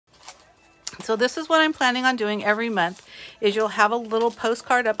So this is what I'm planning on doing every month, is you'll have a little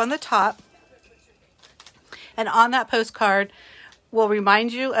postcard up on the top. And on that postcard will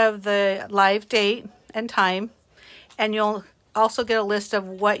remind you of the live date and time. And you'll also get a list of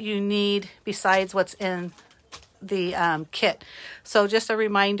what you need besides what's in the kit. So just a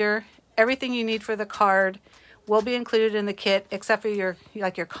reminder, everything you need for the card will be included in the kit except for your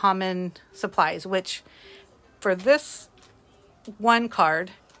common supplies, which for this one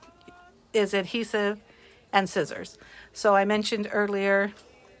card is adhesive and scissors. So I mentioned earlier,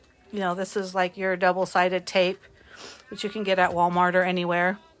 this is like your double-sided tape, which you can get at Walmart or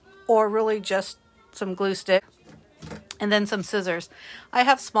anywhere, or really just some glue stick, and then some scissors. I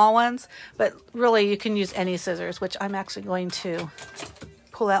have small ones, but really you can use any scissors, which I'm actually going to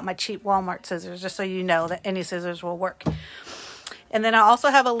pull out my cheap Walmart scissors just so you know that any scissors will work. And then I also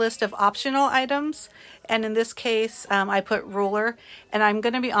have a list of optional items. And in this case, I put ruler. And I'm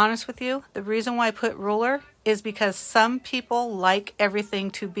going to be honest with you, the reason why I put ruler is because some people like everything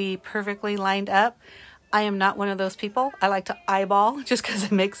to be perfectly lined up. I am not one of those people. I like to eyeball just because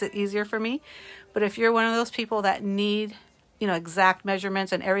it makes it easier for me. But if you're one of those people that need, exact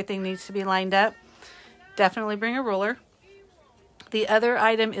measurements and everything needs to be lined up, definitely bring a ruler. The other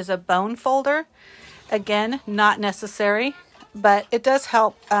item is a bone folder. Again, not necessary, but it does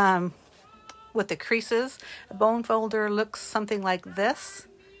help with the creases. A bone folder looks something like this.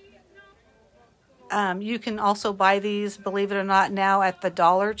 You can also buy these, believe it or not, now at the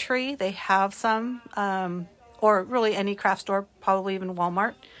Dollar Tree. They have some, or really any craft store, probably even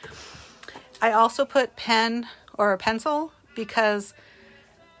Walmart. I also put pen or a pencil because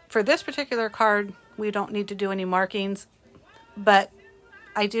for this particular card, we don't need to do any markings, but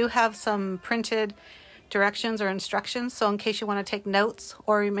I do have some printed directions or instructions, so in case you want to take notes,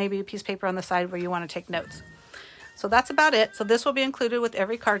 or maybe a piece of paper on the side where you want to take notes. So that's about it. So this will be included with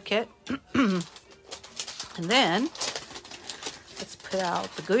every card kit. And then let's put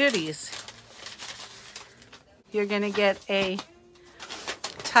out the goodies. You're going to get a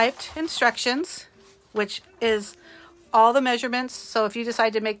typed instructions, which is all the measurements. So if you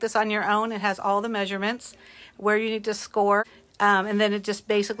decide to make this on your own, it has all the measurements, where you need to score. And then it just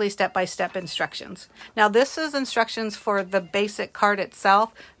basically step-by-step instructions. Now this is instructions for the basic card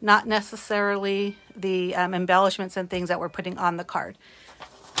itself, not necessarily the embellishments and things that we're putting on the card.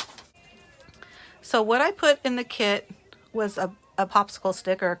 So what I put in the kit was a popsicle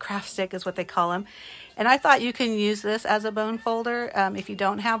stick, or a craft stick is what they call them. And I thought you can use this as a bone folder if you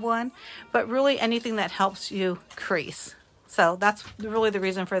don't have one, but really anything that helps you crease. So that's really the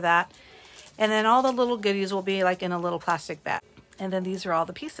reason for that. And then all the little goodies will be like in a little plastic bag. And then these are all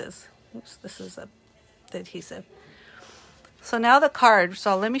the pieces. Oops, this is the adhesive. So now the card.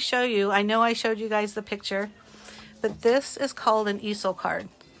 So let me show you. I know I showed you guys the picture, but this is called an Easel card.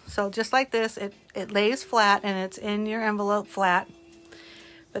 So just like this, it lays flat and it's in your envelope flat.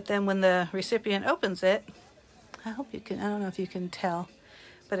 But then when the recipient opens it, I don't know if you can tell,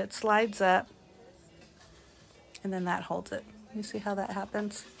 but it slides up and then that holds it. You see how that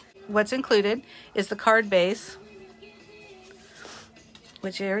happens? What's included is the card base,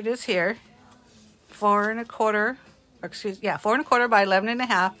 which here it is here, 4 1/4 by 11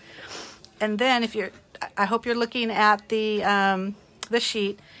 1/2. And then if you're, I hope you're looking at the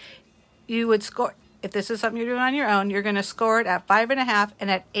sheet, you would score, if this is something you're doing on your own, you're going to score it at 5 1/2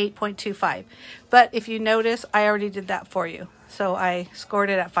 and at 8.25. But if you notice, I already did that for you. So I scored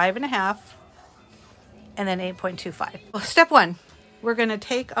it at 5 1/2 and then 8.25. Well, step 1. We're going to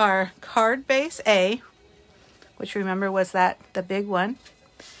take our card base A, which remember was the big one.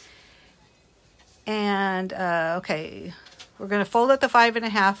 And, okay, we're going to fold at the 5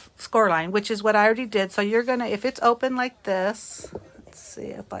 1/2 score line, which is what I already did. So you're going to, if it's open like this, let's see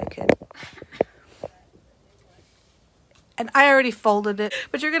if I can. And I already folded it,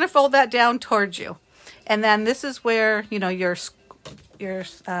 but you're going to fold that down towards you. And then this is where, your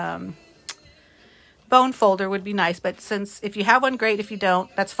bone folder would be nice, but if you have one, great. If you don't,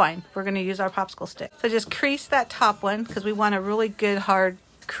 that's fine. We're going to use our popsicle stick. So just crease that top one because we want a really good hard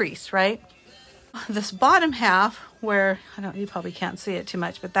crease, right? This bottom half, where you probably can't see it too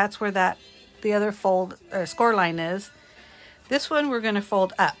much, but that's where the other fold or score line is. This one we're going to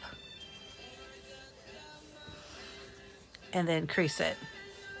fold up and then crease it.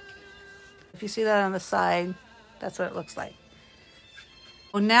 If you see that on the side, that's what it looks like.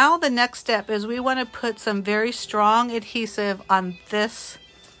 Well, now the next step is we want to put some very strong adhesive on this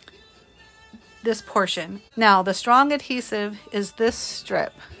portion. Now, the strong adhesive is this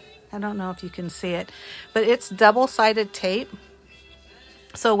strip. I don't know if you can see it, but it's double-sided tape.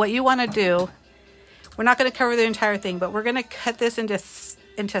 So what you want to do, we're not going to cover the entire thing, but we're going to cut this into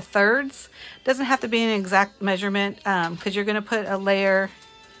into thirds. Doesn't have to be an exact measurement because you're going to put a layer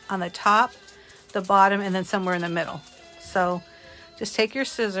on the top, the bottom, and then somewhere in the middle. So just take your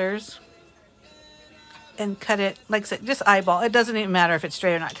scissors and cut it, like I said, just eyeball. It doesn't even matter if it's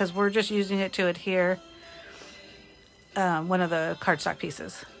straight or not because we're just using it to adhere one of the cardstock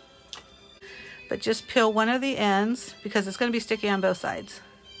pieces. But just peel one of the ends because it's going to be sticky on both sides.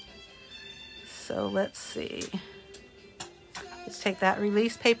 So let's see. Let's take that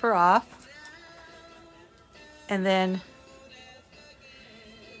release paper off and then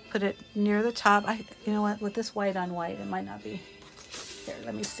put it near the top. You know what, with this white on white, it might not be. Here,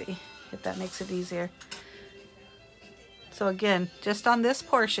 let me see if that makes it easier. So again, just on this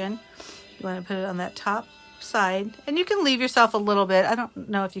portion, you want to put it on that top side, and you can leave yourself a little bit. I don't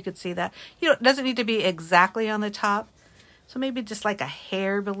know if you could see that. It doesn't need to be exactly on the top, so maybe just like a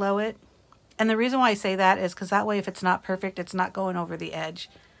hair below it. And the reason why I say that is because that way if it's not perfect, it's not going over the edge.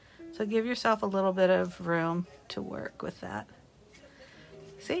 So give yourself a little bit of room to work with that.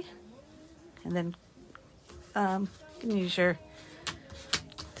 See? And then you can use your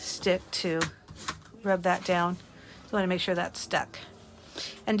stick to rub that down. So you want to make sure that's stuck.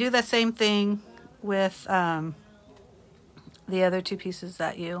 And do the same thing with the other two pieces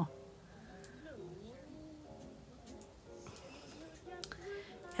that you...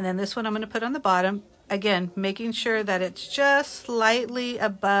 And then this one I'm going to put on the bottom. Again, making sure that it's just slightly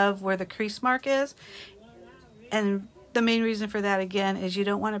above where the crease mark is. And the main reason for that, again, is you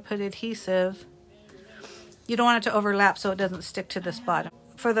don't want to put adhesive. You don't want it to overlap so it doesn't stick to this bottom.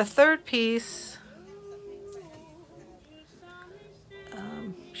 For the third piece,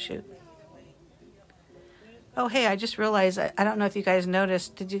 shoot. Oh, hey, I just realized, I don't know if you guys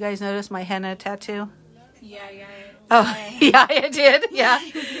noticed. Did you guys notice my henna tattoo? Yeah. Oh, yeah, I did. Yeah.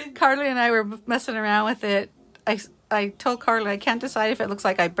 Carly and I were messing around with it. I told Carly I can't decide if it looks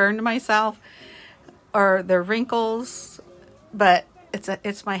like I burned myself or they're wrinkles, but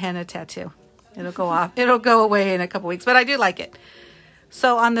it's my henna tattoo. It'll go off. It'll go away in a couple weeks, but I do like it.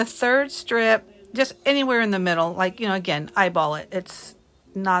 So on the third strip, just anywhere in the middle, like, again, eyeball it. It's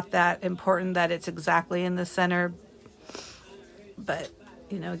not that important that it's exactly in the center, but,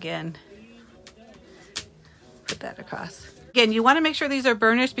 again, put that across. Again, you want to make sure these are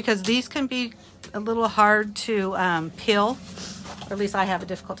burnished because these can be a little hard to peel, or at least I have a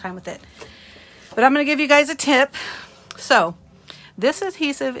difficult time with it. But I'm going to give you guys a tip. So this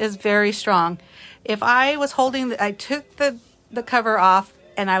adhesive is very strong. If I was holding, I took the cover off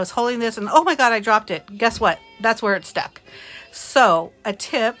and I was holding this and oh my God, I dropped it. Guess what? That's where it stuck. So a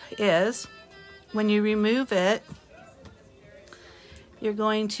tip is when you remove it, you're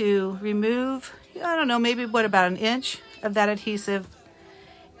going to remove, I don't know, maybe what, about an inch of that adhesive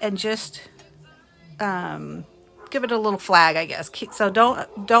and just give it a little flag, I guess. So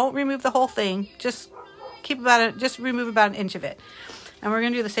don't remove the whole thing. Just remove about an inch of it. And we're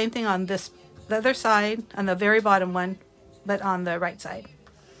going to do the same thing on the other side, on the very bottom one, but on the right side.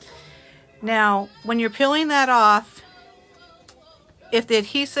 Now, when you're peeling that off, if the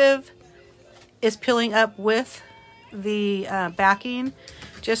adhesive is peeling up with the backing,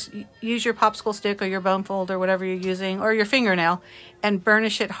 just use your popsicle stick or your bone fold or whatever you're using, or your fingernail, and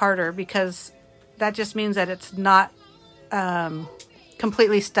burnish it harder, because that just means that it's not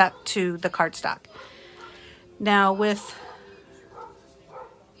completely stuck to the cardstock. Now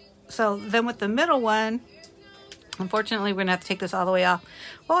so then with the middle one, unfortunately we're gonna have to take this all the way off.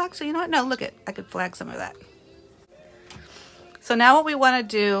 Well, actually, you know what? No, look it. I could flag some of that. So now what we want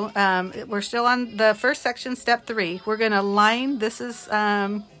to do, we're still on the first section, step 3. We're going to line, this is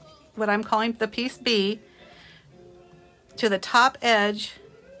what I'm calling the piece B, to the top edge,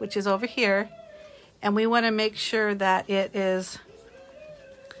 which is over here. And we want to make sure that it is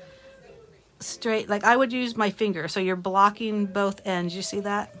straight. Like I would use my finger. So you're blocking both ends. You see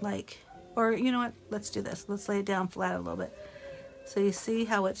that? Or you know what? Let's do this. Let's lay it down flat a little bit. So you see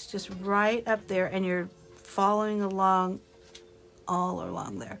how it's just right up there and you're following along all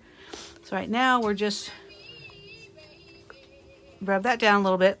along there. So right now we're just rub that down a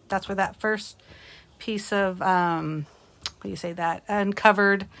little bit. That's where that first piece of what do you say, that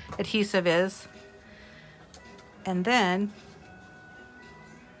uncovered adhesive is. And then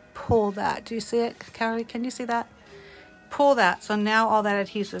pull that. Do you see it, Carrie? Can you see that? Pull that. So now all that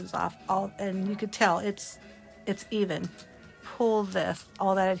adhesive's off. And you could tell it's even. Pull this.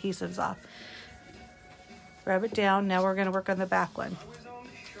 All that adhesive's off. Rub it down. Now we're going to work on the back one.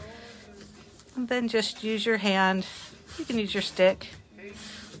 And then just use your hand. You can use your stick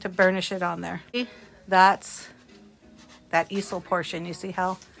to burnish it on there. That's that easel portion. You see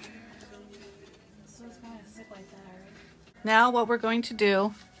how? So it's going to sit like that, right? Now what we're going to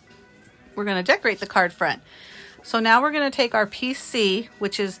do, we're going to decorate the card front. So now we're going to take our piece C,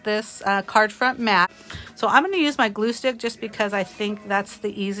 which is this card front mat. So I'm going to use my glue stick just because I think that's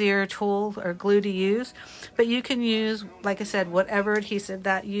the easier tool or glue to use. But you can use, like I said, whatever adhesive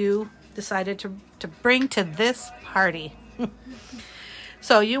that you decided to bring to this party.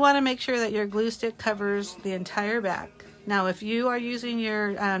 So you want to make sure that your glue stick covers the entire back. Now if you are using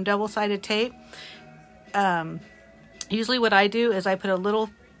your double-sided tape, usually what I do is I put a little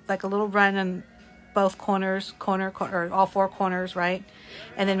run in both corners, or all four corners, right?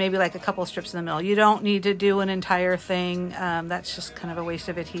 And then maybe like a couple strips in the middle. You don't need to do an entire thing. That's just kind of a waste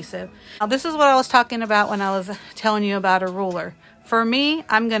of adhesive. Now this is what I was talking about when I was telling you about a ruler. For me,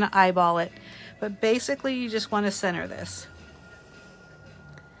 I'm going to eyeball it. But basically you just want to center this.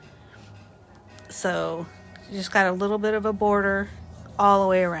 So you just got a little bit of a border all the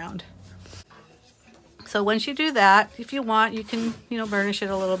way around. So once you do that, if you want, you can, burnish it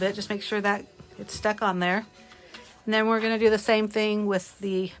a little bit. Just make sure that it's stuck on there. And then we're going to do the same thing with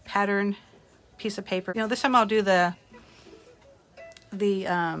the pattern piece of paper. This time I'll do the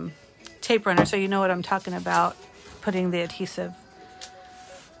tape runner so you know what I'm talking about, putting the adhesive.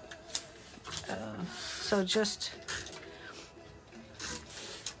 So just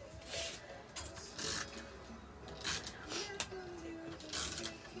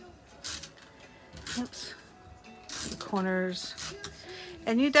the corners.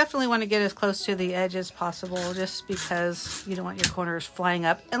 And you definitely want to get as close to the edge as possible, just because you don't want your corners flying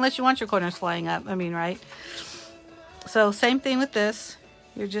up, unless you want your corners flying up, right? So same thing with this.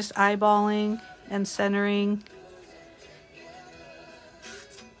 You're just eyeballing and centering.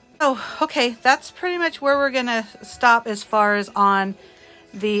 Oh, okay, that's pretty much where we're gonna stop as far as on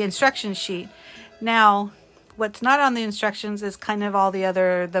the instruction sheet. Now, what's not on the instructions is kind of all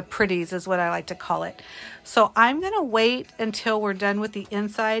the pretties is what I like to call it. So I'm going to wait until we're done with the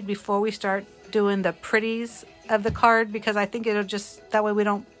inside before we start doing the pretties of the card, because I think it'll just, that way we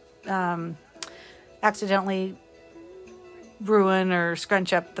don't accidentally ruin or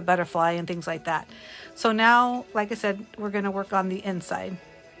scrunch up the butterfly and things like that. So now, like I said, we're going to work on the inside.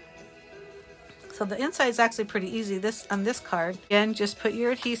 So the inside is actually pretty easy on this card. Again, just put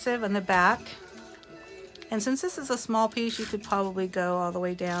your adhesive on the back. And since this is a small piece, you could probably go all the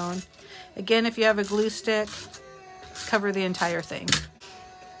way down. Again, if you have a glue stick, cover the entire thing.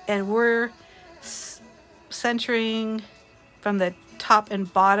 And we're centering from the top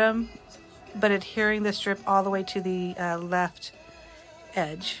and bottom, but adhering the strip all the way to the left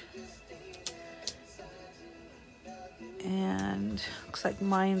edge. And looks like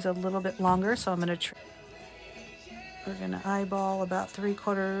mine's a little bit longer, so I'm going to try. We're going to eyeball about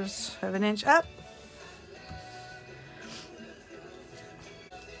 3/4 of an inch up.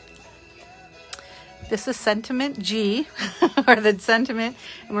 This is sentiment G, or the sentiment,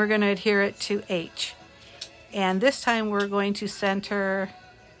 and we're going to adhere it to H. And this time we're going to center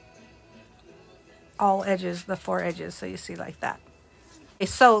all edges, the 4 edges, so you see like that. Okay,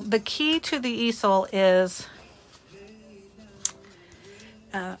 so the key to the easel is,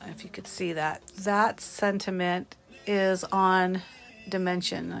 if you could see that sentiment is on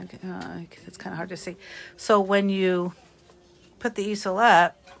dimension. It's kind of hard to see. So when you put the easel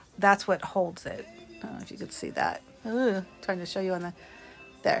up, that's what holds it. I don't know if you could see that. Ooh, trying to show you on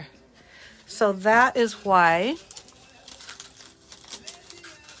there. So that is why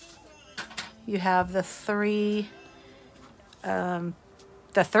you have the three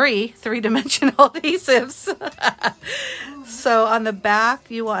three-dimensional adhesives. So on the back,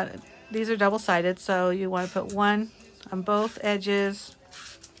 these are double-sided, so you want to put one on both edges.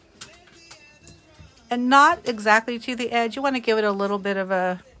 And not exactly to the edge. You want to give it a little bit of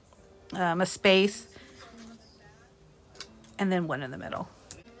a space. And then one in the middle.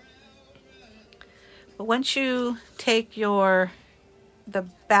 But once you take the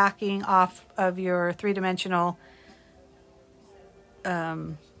backing off of your three-dimensional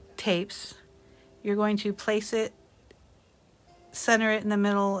tapes, you're going to place it, center it in the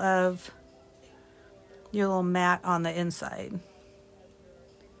middle of your little mat on the inside.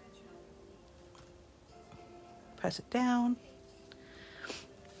 Press it down.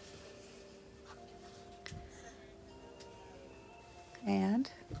 And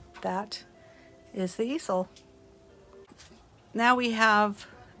that is the easel. Now we have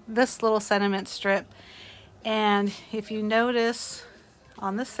this little sentiment strip, and if you notice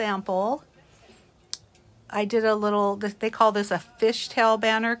on the sample, I did a little, they call this a fishtail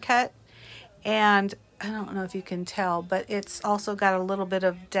banner cut, and I don't know if you can tell, but it's also got a little bit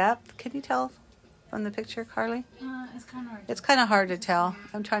of depth. Can you tell from the picture, Carly? It's kind of hard. It's kind of hard to tell.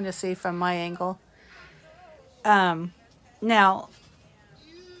 I'm trying to see from my angle. Now,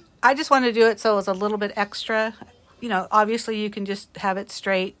 I just want to do it so it's a little bit extra. You know, obviously you can just have it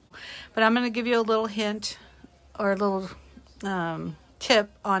straight, but I'm going to give you a little hint or a little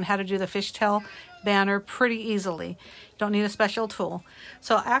tip on how to do the fishtail banner pretty easily. Don't need a special tool.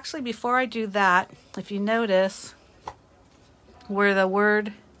 So actually, before I do that, if you notice where the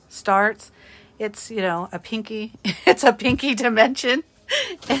word starts, it's, you know, a pinky. It's a pinky dimension.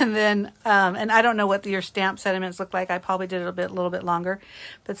 And then, and I don't know what your stamp sentiments look like. I probably did it a little bit longer,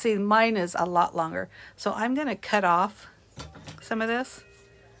 but see, mine is a lot longer. So I'm going to cut off some of this.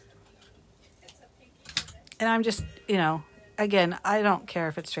 And I'm just, you know, again, I don't care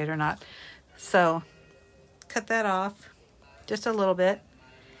if it's straight or not. So cut that off just a little bit.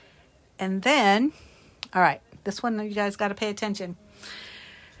 And then, all right, this one, you guys got to pay attention.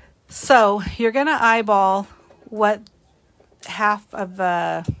 So you're going to eyeball what half of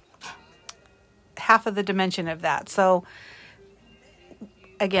the dimension of that. So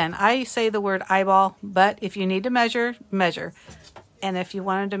again, I say the word eyeball, but if you need to measure, measure. And if you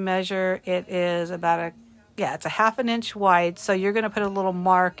wanted to measure, it is about it's a 1/2 inch wide. So you're going to put a little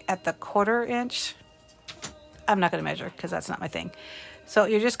mark at the 1/4 inch. I'm not going to measure because that's not my thing. So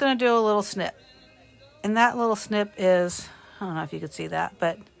you're just going to do a little snip. And that little snip is, I don't know if you could see that,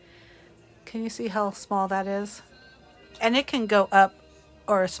 but can you see how small that is? And it can go up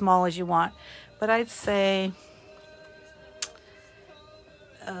or as small as you want. But I'd say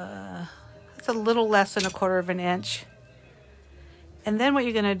it's a little less than 1/4 inch. And then what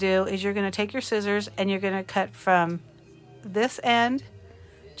you're going to do is you're going to take your scissors and you're going to cut from this end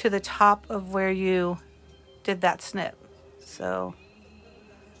to the top of where you did that snip. So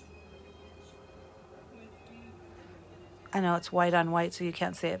I know it's white on white, so you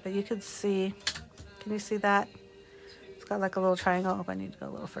can't see it, but you can see, can you see that? It's got like a little triangle. Oh, I need to go a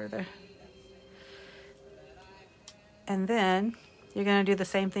little further. And then you're going to do the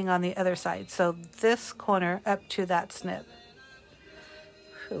same thing on the other side. So this corner up to that snip.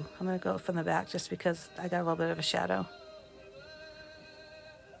 Whew, I'm going to go from the back just because I got a little bit of a shadow.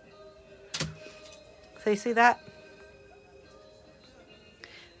 So you see that?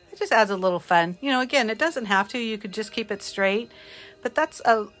 It just adds a little fun. You know, again, it doesn't have to. You could just keep it straight. But that's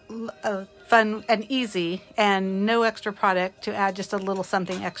a fun and easy and no extra product to add just a little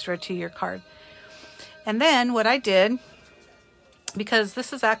something extra to your card. And then what I did, because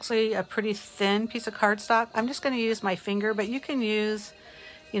this is actually a pretty thin piece of cardstock, I'm just going to use my finger, but you can use,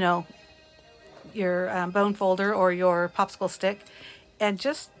 you know, your bone folder or your popsicle stick, and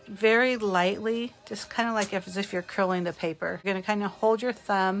just very lightly, just kind of like as if you're curling the paper. You're going to kind of hold your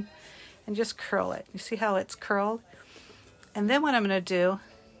thumb and just curl it. You see how it's curled? And then what I'm going to do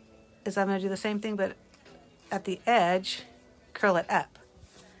is I'm going to do the same thing, but at the edge, curl it up.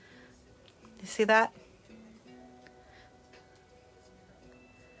 You see that?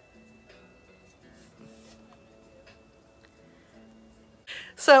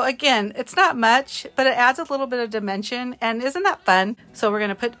 So again, it's not much, but it adds a little bit of dimension, and isn't that fun? So we're going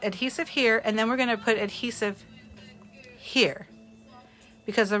to put adhesive here, and then we're going to put adhesive here,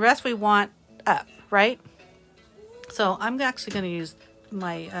 because the rest we want up, right? So I'm actually going to use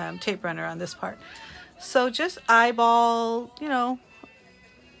my tape runner on this part. So just eyeball, you know,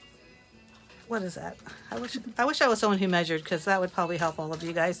 what is that? I wish I was someone who measured, because that would probably help all of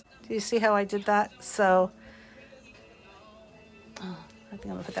you guys. Do you see how I did that? So I think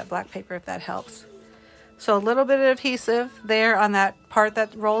I'm gonna put that black paper if that helps. So a little bit of adhesive there on that part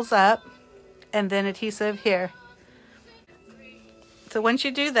that rolls up, and then adhesive here. So once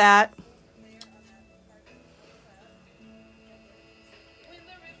you do that,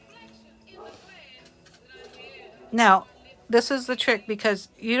 now this is the trick, because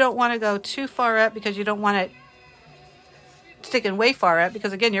you don't want to go too far up, because you don't want it sticking way far up,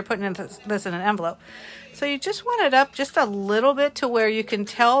 because again, you're putting this in an envelope. So you just want it up just a little bit to where you can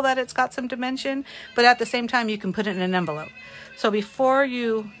tell that it's got some dimension, but at the same time you can put it in an envelope. So before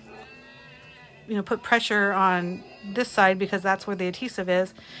you put pressure on this side, because that's where the adhesive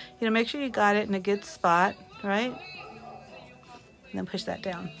is, make sure you got it in a good spot, right? And then push that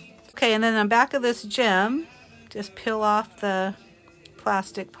down. Okay, and then on the back of this gem, just peel off the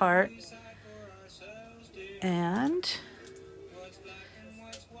plastic part, and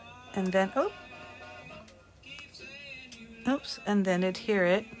then and then adhere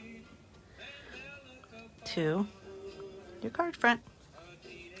it to your card front.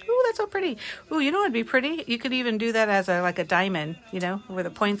 Ooh, that's so pretty. Ooh, you know what would be pretty? You could even do that as like a diamond, where the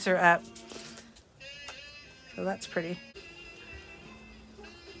points are up. So that's pretty.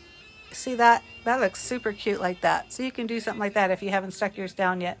 See that? That looks super cute like that. So you can do something like that if you haven't stuck yours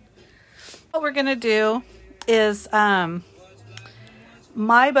down yet. What we're gonna do is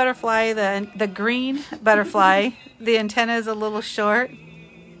My butterfly, the green butterfly, the antenna is a little short,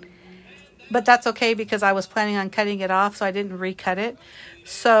 but that's okay because I was planning on cutting it off, so I didn't recut it.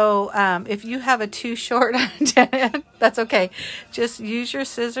 So if you have a too short antenna, that's okay. Just use your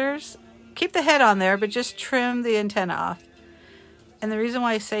scissors. Keep the head on there, but just trim the antenna off. And the reason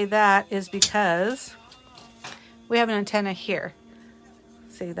why I say that is because we have an antenna here.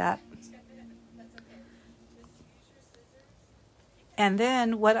 See that? And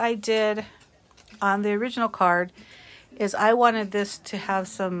then what I did on the original card is I wanted this to have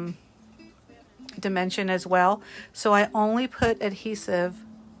some dimension as well. So I only put adhesive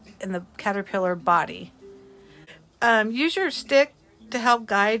in the caterpillar body. Use your stick to help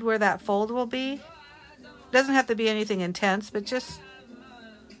guide where that fold will be. It doesn't have to be anything intense, but just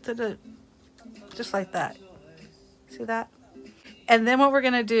like that. See that? And then what we're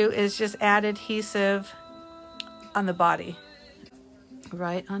going to do is just add adhesive on the body,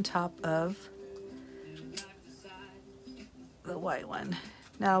 right on top of the white one.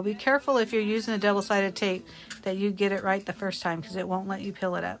 Now be careful if you're using a double-sided tape that you get it right the first time, because it won't let you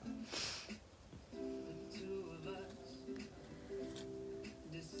peel it up.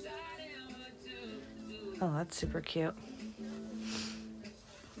 Oh, that's super cute.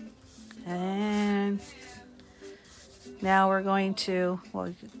 And now we're going to,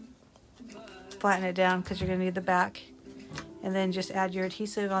 well, flatten it down because you're going to need the back. And then just add your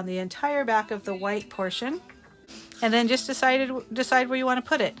adhesive on the entire back of the white portion. And then just decide where you want to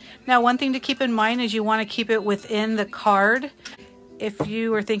put it. Now, one thing to keep in mind is you want to keep it within the card. If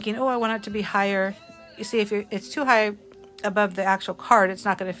you were thinking, oh, I want it to be higher, you see, if it's too high above the actual card, it's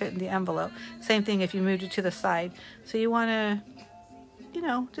not going to fit in the envelope. Same thing if you moved it to the side. So you want to, you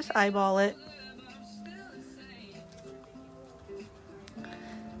know, just eyeball it.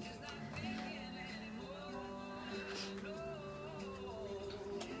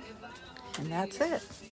 And that's it.